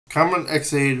Kamen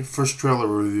X8 first trailer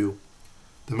review.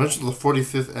 They mentioned the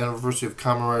 45th anniversary of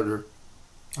Kamen Rider.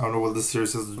 I don't know what this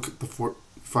series says, the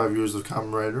 45 years of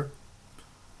Kamen Rider.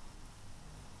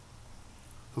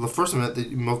 So the first minute they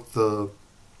milked the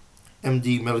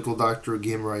MD medical doctor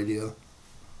gamer idea.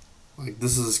 Like,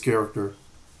 this is his character.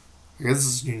 I guess this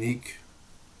is unique,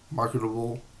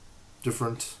 marketable,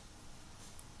 different.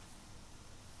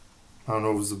 I don't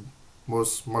know if it's the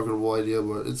most marketable idea,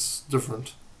 but it's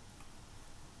different.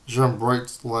 Showing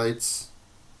bright lights,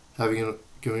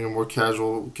 giving a more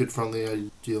casual, kid-friendly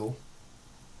ideal.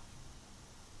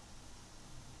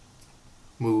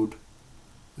 Mood.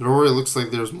 It already looks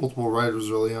like there's multiple riders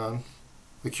early on.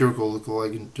 The Kiriko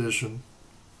lookalike edition.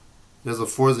 It has a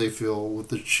Forza feel with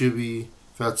the chibi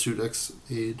Fatsuit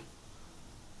X8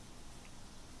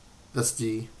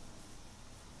 SD.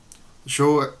 The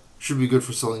show should be good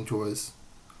for selling toys.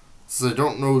 Since I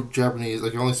don't know Japanese, I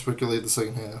can only speculate the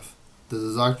second half.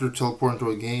 Does the doctor teleport into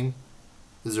a game?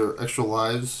 Is there extra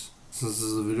lives since this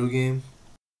is a video game?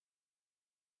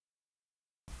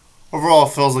 Overall,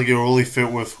 it feels like it will really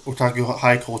fit with otaku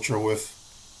high culture with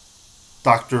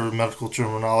doctor medical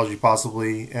terminology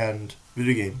possibly and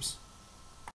video games.